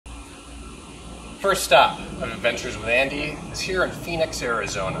First stop of Adventures with Andy is here in Phoenix,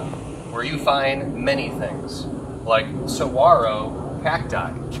 Arizona, where you find many things, like saguaro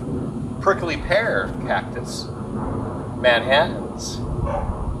cacti, prickly pear cactus, Manhattans,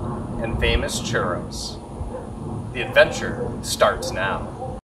 and famous churros. The adventure starts now.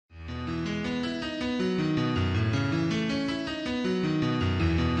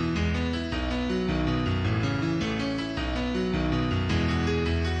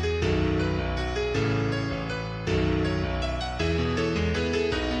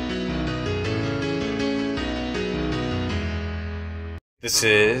 This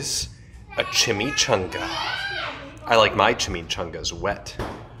is a chimichanga. I like my chimichangas wet.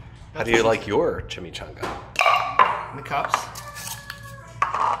 How do you like your chimichanga? In the cups.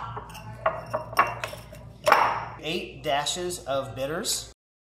 8 dashes of bitters.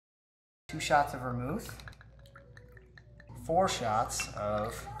 2 shots of vermouth. 4 shots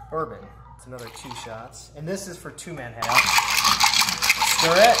of bourbon. It's another 2 shots. And this is for 2 Manhattan.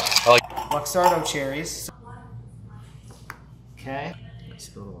 Stir it. I like Luxardo cherries. Okay.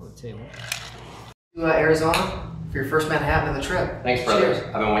 Spill it all over the table. Arizona for your first Manhattan of the trip. Thanks, brothers.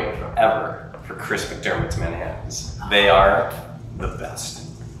 Cheers. I've been waiting forever for Chris McDermott's Manhattans. They are the best.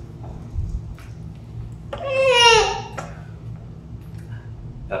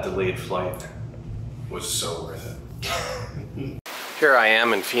 That delayed flight was so worth it. Here I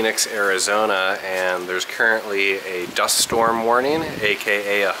am in Phoenix, Arizona, and there's currently a dust storm warning,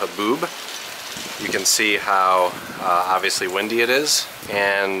 aka a haboob. You can see how obviously windy it is,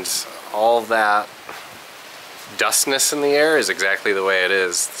 and all that dustness in the air is exactly the way it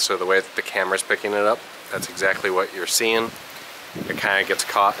is. So the way that the camera's picking it up, that's exactly what you're seeing. It kind of gets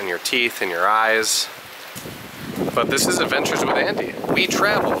caught in your teeth, in your eyes. But this is Adventures with Andy. We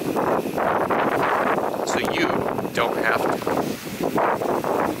travel, so you don't have to.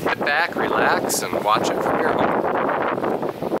 Sit back, relax, and watch it from your home.